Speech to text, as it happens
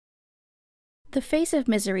The face of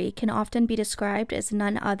misery can often be described as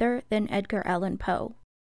none other than Edgar Allan Poe.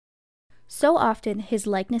 So often, his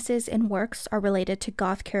likenesses and works are related to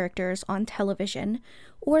goth characters on television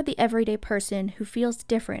or the everyday person who feels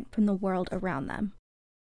different from the world around them.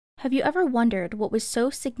 Have you ever wondered what was so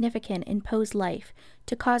significant in Poe's life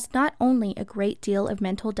to cause not only a great deal of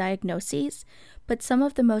mental diagnoses, but some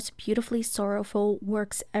of the most beautifully sorrowful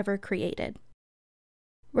works ever created?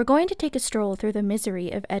 We're going to take a stroll through the misery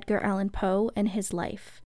of Edgar Allan Poe and his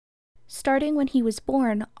life, starting when he was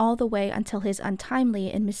born all the way until his untimely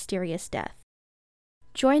and mysterious death.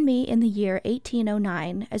 Join me in the year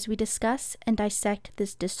 1809 as we discuss and dissect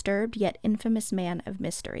this disturbed yet infamous man of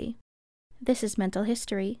mystery. This is Mental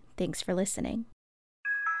History. Thanks for listening.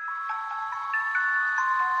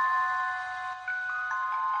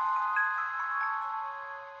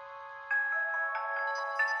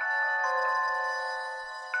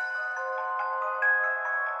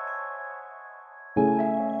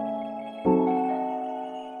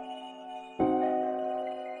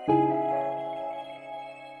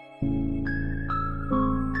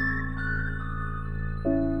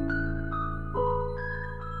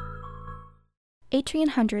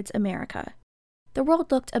 (1800s America). The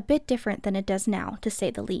world looked a bit different than it does now, to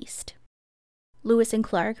say the least. Lewis and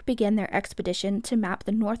Clark began their expedition to map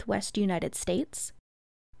the Northwest United States.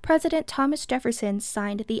 President Thomas Jefferson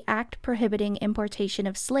signed the Act Prohibiting Importation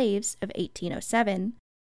of Slaves of 1807,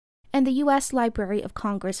 and the U.S. Library of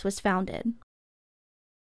Congress was founded.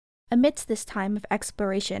 Amidst this time of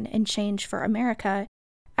exploration and change for America,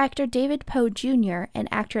 actor David Poe Jr. and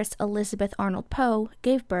actress Elizabeth Arnold Poe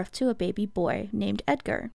gave birth to a baby boy named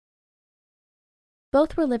Edgar.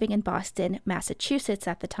 Both were living in Boston, Massachusetts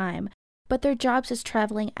at the time, but their jobs as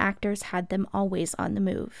traveling actors had them always on the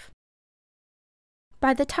move.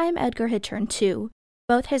 By the time Edgar had turned 2,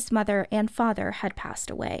 both his mother and father had passed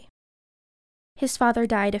away. His father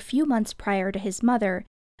died a few months prior to his mother,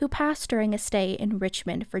 who passed during a stay in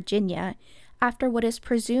Richmond, Virginia, after what is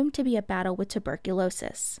presumed to be a battle with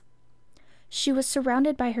tuberculosis. She was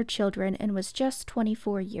surrounded by her children and was just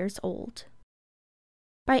 24 years old.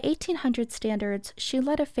 By 1800 standards, she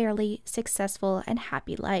led a fairly successful and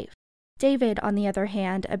happy life. David, on the other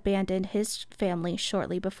hand, abandoned his family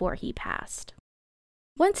shortly before he passed.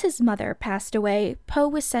 Once his mother passed away, Poe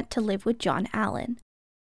was sent to live with John Allan.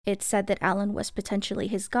 It's said that Allan was potentially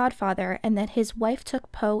his godfather and that his wife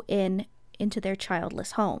took Poe into their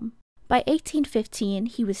childless home. By 1815,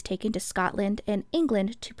 he was taken to Scotland and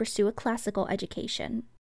England to pursue a classical education.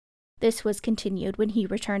 This was continued when he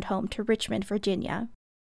returned home to Richmond, Virginia.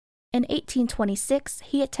 In 1826,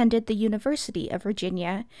 he attended the University of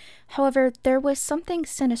Virginia. However, there was something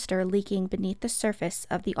sinister leaking beneath the surface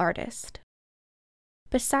of the artist.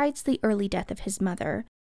 Besides the early death of his mother,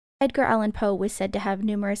 Edgar Allan Poe was said to have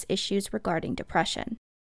numerous issues regarding depression.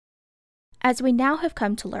 As we now have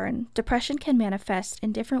come to learn, depression can manifest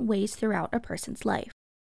in different ways throughout a person's life.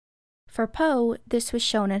 For Poe, this was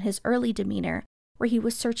shown in his early demeanor, where he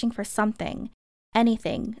was searching for something,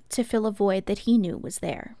 anything, to fill a void that he knew was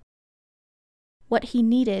there. What he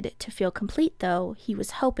needed to feel complete, though, he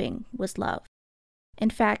was hoping was love. In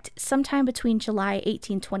fact, sometime between July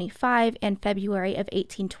 1825 and February of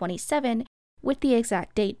 1827, with the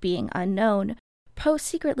exact date being unknown, Poe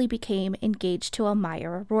secretly became engaged to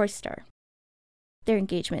Elmira Royster. Their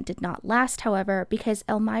engagement did not last, however, because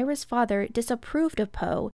Elmira's father disapproved of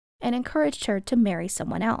Poe and encouraged her to marry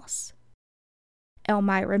someone else.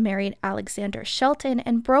 Elmira married Alexander Shelton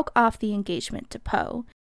and broke off the engagement to Poe,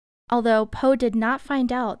 although Poe did not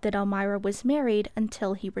find out that Elmira was married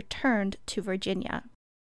until he returned to Virginia.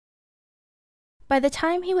 By the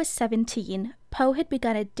time he was 17, Poe had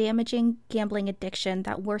begun a damaging gambling addiction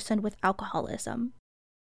that worsened with alcoholism.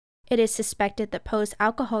 It is suspected that Poe's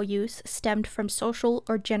alcohol use stemmed from social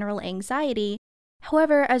or general anxiety.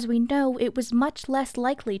 However, as we know, it was much less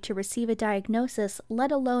likely to receive a diagnosis,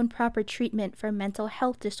 let alone proper treatment for mental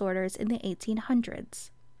health disorders in the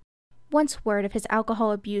 1800s. Once word of his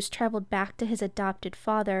alcohol abuse traveled back to his adopted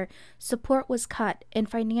father, support was cut and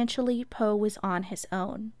financially Poe was on his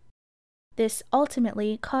own. This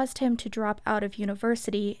ultimately caused him to drop out of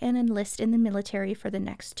university and enlist in the military for the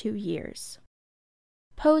next 2 years.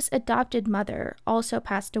 Poe's adopted mother also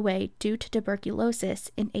passed away due to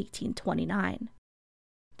tuberculosis in 1829.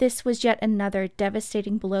 This was yet another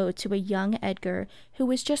devastating blow to a young Edgar who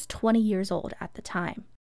was just 20 years old at the time.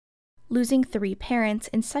 Losing 3 parents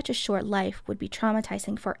in such a short life would be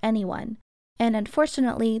traumatizing for anyone, and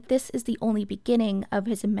unfortunately, this is the only beginning of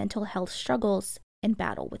his mental health struggles and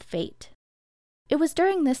battle with fate. It was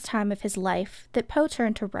during this time of his life that Poe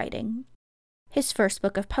turned to writing. His first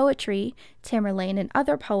book of poetry, Tamerlane and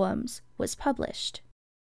Other Poems, was published.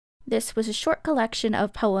 This was a short collection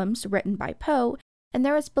of poems written by Poe, and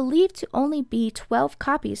there is believed to only be 12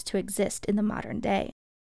 copies to exist in the modern day.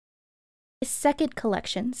 His second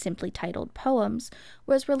collection, simply titled Poems,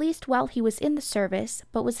 was released while he was in the service,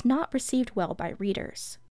 but was not received well by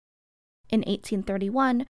readers. In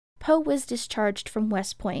 1831, Poe was discharged from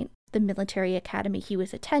West Point, the military academy he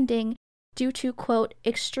was attending, due to, quote,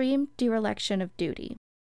 extreme dereliction of duty.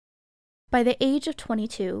 By the age of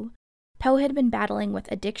 22, Poe had been battling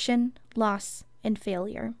with addiction, loss, and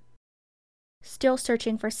failure. Still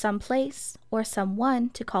searching for some place or someone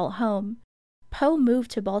to call home, Poe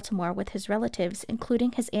moved to Baltimore with his relatives,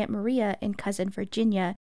 including his Aunt Maria and cousin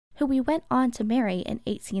Virginia, who he went on to marry in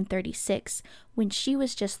 1836 when she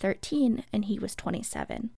was just 13 and he was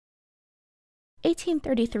 27.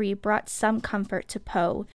 1833 brought some comfort to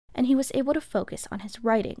Poe, and he was able to focus on his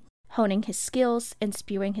writing, honing his skills and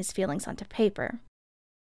spewing his feelings onto paper.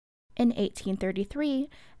 In 1833,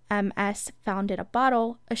 M.S. Found in a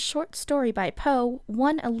Bottle, a short story by Poe,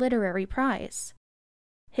 won a literary prize.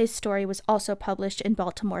 His story was also published in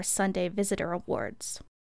Baltimore's Sunday Visitor Awards.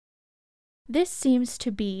 This seems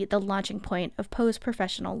to be the launching point of Poe's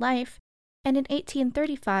professional life, and in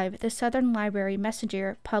 1835 the Southern Library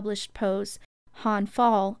Messenger published Poe's Han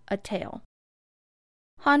Fall, a Tale.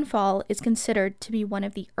 Han Fall is considered to be one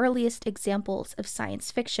of the earliest examples of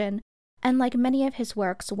science fiction, and like many of his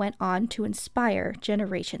works went on to inspire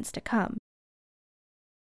generations to come.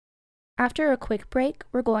 After a quick break,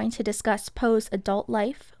 we're going to discuss Poe's adult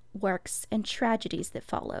life, works, and tragedies that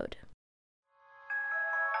followed.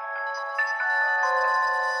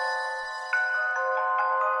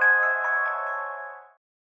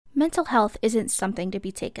 Mental health isn't something to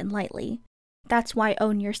be taken lightly. That's why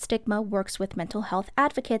Own Your Stigma works with mental health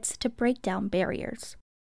advocates to break down barriers.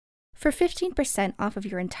 For 15% off of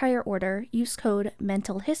your entire order, use code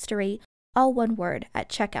MENTALHISTORY, all one word, at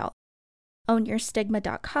checkout.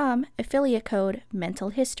 OwnYourStigma.com, affiliate code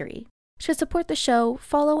MENTALHISTORY. To support the show,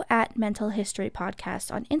 follow at Mental History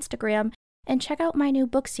Podcast on Instagram and check out my new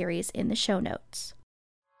book series in the show notes.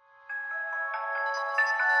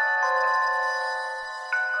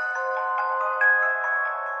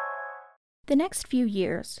 The next few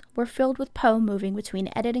years were filled with Poe moving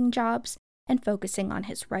between editing jobs and focusing on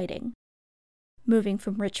his writing. Moving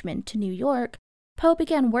from Richmond to New York, Poe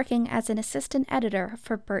began working as an assistant editor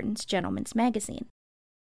for Burton's Gentleman's Magazine.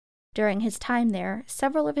 During his time there,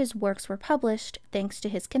 several of his works were published thanks to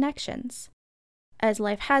his connections. As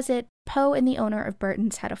life has it, Poe and the owner of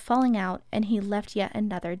Burton's had a falling out, and he left yet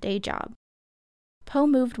another day job. Poe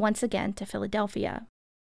moved once again to Philadelphia.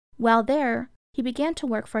 While there, he began to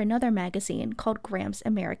work for another magazine called Graham's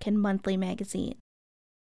American Monthly Magazine.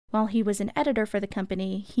 While he was an editor for the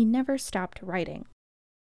company, he never stopped writing.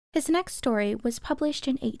 His next story was published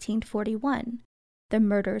in 1841, The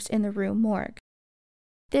Murders in the Rue Morgue.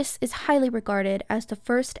 This is highly regarded as the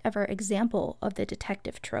first ever example of the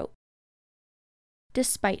detective trope.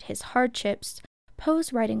 Despite his hardships,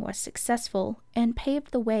 Poe's writing was successful and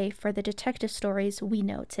paved the way for the detective stories we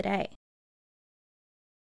know today.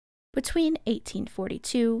 Between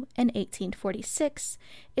 1842 and 1846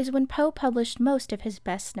 is when Poe published most of his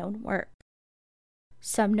best-known work.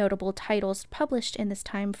 Some notable titles published in this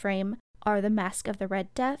time frame are The Mask of the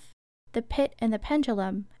Red Death, The Pit and the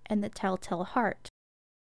Pendulum, and The Telltale Heart.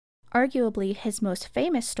 Arguably, his most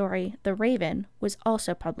famous story, The Raven, was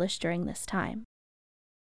also published during this time.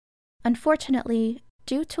 Unfortunately,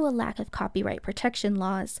 due to a lack of copyright protection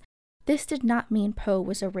laws, this did not mean Poe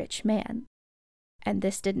was a rich man. And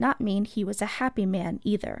this did not mean he was a happy man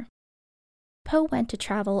either. Poe went to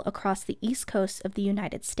travel across the east coast of the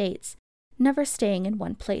United States, never staying in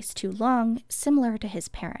one place too long, similar to his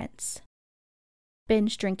parents.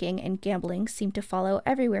 Binge drinking and gambling seemed to follow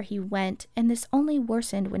everywhere he went, and this only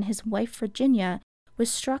worsened when his wife Virginia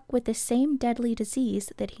was struck with the same deadly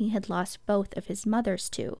disease that he had lost both of his mothers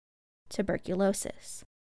to, tuberculosis.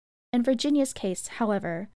 In Virginia's case,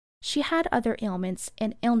 however, she had other ailments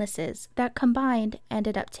and illnesses that combined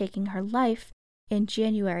ended up taking her life in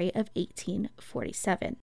January of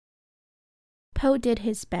 1847. Poe did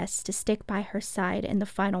his best to stick by her side in the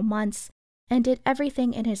final months and did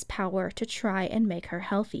everything in his power to try and make her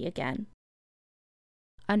healthy again.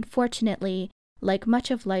 Unfortunately, like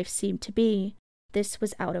much of life seemed to be, this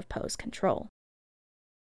was out of Poe's control.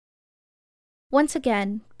 Once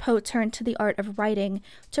again, Poe turned to the art of writing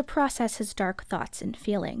to process his dark thoughts and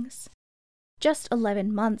feelings. Just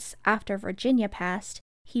 11 months after Virginia passed,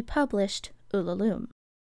 he published Ulalume.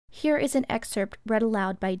 Here is an excerpt read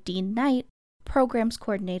aloud by Dean Knight, Programs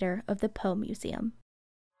Coordinator of the Poe Museum.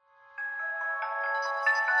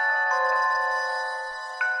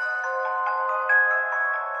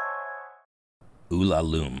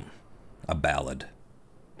 Ulalume, a ballad.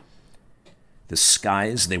 The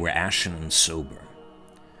skies, they were ashen and sober.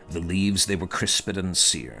 The leaves, they were crisped and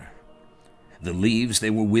sere. The leaves, they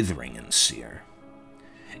were withering and sere.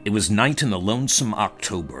 It was night in the lonesome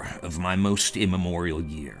October of my most immemorial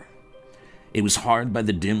year. It was hard by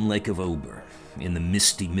the dim lake of Ober, in the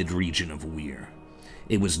misty mid-region of Weir.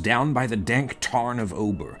 It was down by the dank tarn of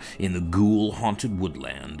Ober, in the ghoul-haunted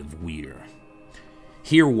woodland of Weir.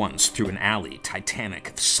 Here once, through an alley titanic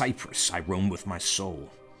of cypress, I roamed with my soul.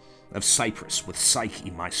 Of cypress, with Psyche,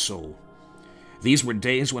 my soul. These were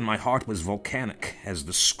days when my heart was volcanic, as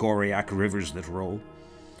the scoriac rivers that roll.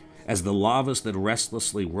 As the lavas that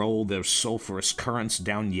restlessly roll their sulphurous currents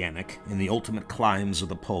down Yannick in the ultimate climbs of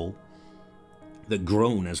the pole, that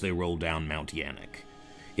groan as they roll down Mount Yannick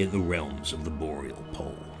in the realms of the boreal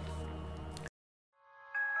pole.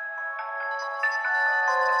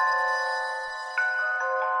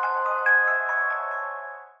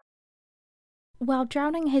 While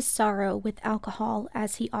drowning his sorrow with alcohol,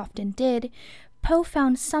 as he often did, Poe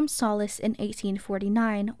found some solace in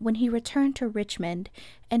 1849 when he returned to Richmond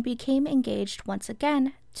and became engaged once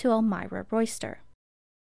again to Elmira Royster.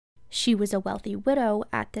 She was a wealthy widow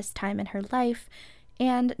at this time in her life,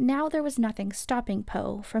 and now there was nothing stopping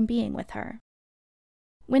Poe from being with her.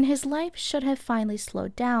 When his life should have finally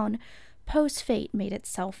slowed down, Poe's fate made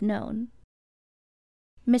itself known.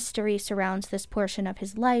 Mystery surrounds this portion of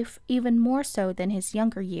his life even more so than his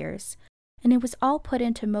younger years, and it was all put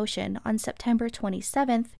into motion on September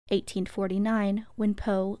 27, 1849, when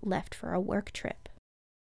Poe left for a work trip.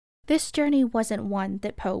 This journey wasn't one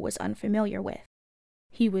that Poe was unfamiliar with.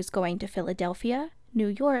 He was going to Philadelphia, New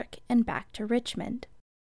York, and back to Richmond.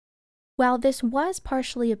 While this was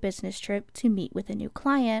partially a business trip to meet with a new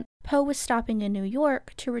client, Poe was stopping in New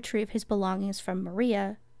York to retrieve his belongings from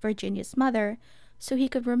Maria, Virginia's mother, so he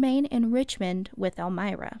could remain in Richmond with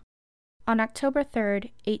Elmira. On October 3,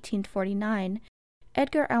 1849,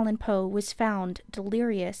 Edgar Allan Poe was found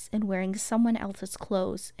delirious and wearing someone else's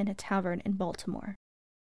clothes in a tavern in Baltimore.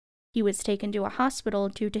 He was taken to a hospital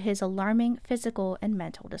due to his alarming physical and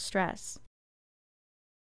mental distress.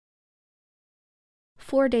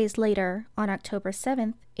 4 days later, on October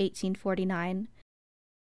 7, 1849,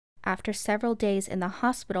 after several days in the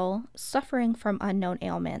hospital, suffering from unknown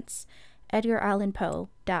ailments, Edgar Allan Poe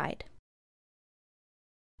died.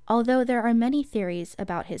 Although there are many theories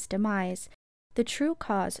about his demise, the true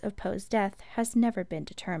cause of Poe's death has never been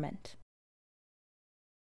determined.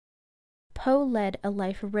 Poe led a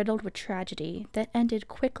life riddled with tragedy that ended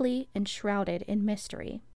quickly and shrouded in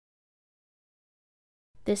mystery.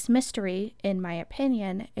 This mystery, in my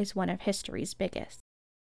opinion, is one of history's biggest.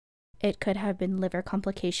 It could have been liver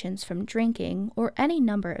complications from drinking or any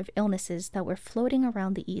number of illnesses that were floating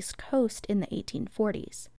around the East Coast in the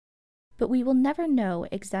 1840s. But we will never know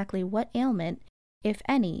exactly what ailment, if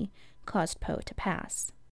any, caused Poe to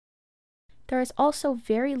pass. There is also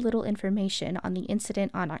very little information on the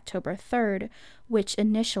incident on October 3rd, which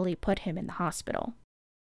initially put him in the hospital.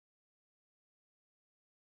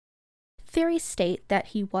 Theories state that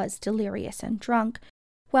he was delirious and drunk,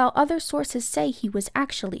 while other sources say he was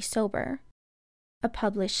actually sober. A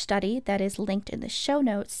published study that is linked in the show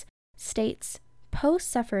notes states Poe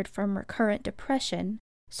suffered from recurrent depression,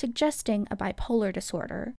 suggesting a bipolar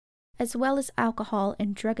disorder, as well as alcohol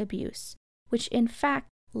and drug abuse, which in fact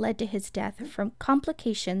led to his death from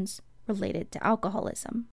complications related to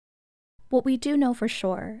alcoholism. What we do know for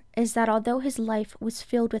sure is that although his life was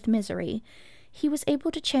filled with misery, he was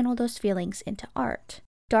able to channel those feelings into art.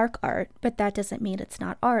 Dark art, but that doesn't mean it's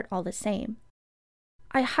not art all the same.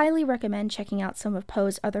 I highly recommend checking out some of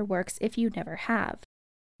Poe's other works if you never have.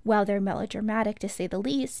 While they're melodramatic to say the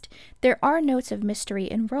least, there are notes of mystery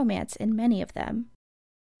and romance in many of them,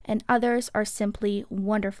 and others are simply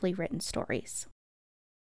wonderfully written stories.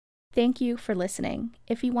 Thank you for listening.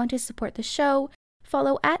 If you want to support the show,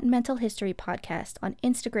 follow @Mental History Podcast on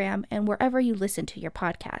Instagram and wherever you listen to your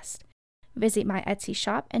podcast. Visit my Etsy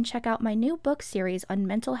shop and check out my new book series on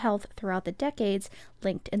mental health throughout the decades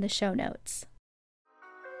linked in the show notes.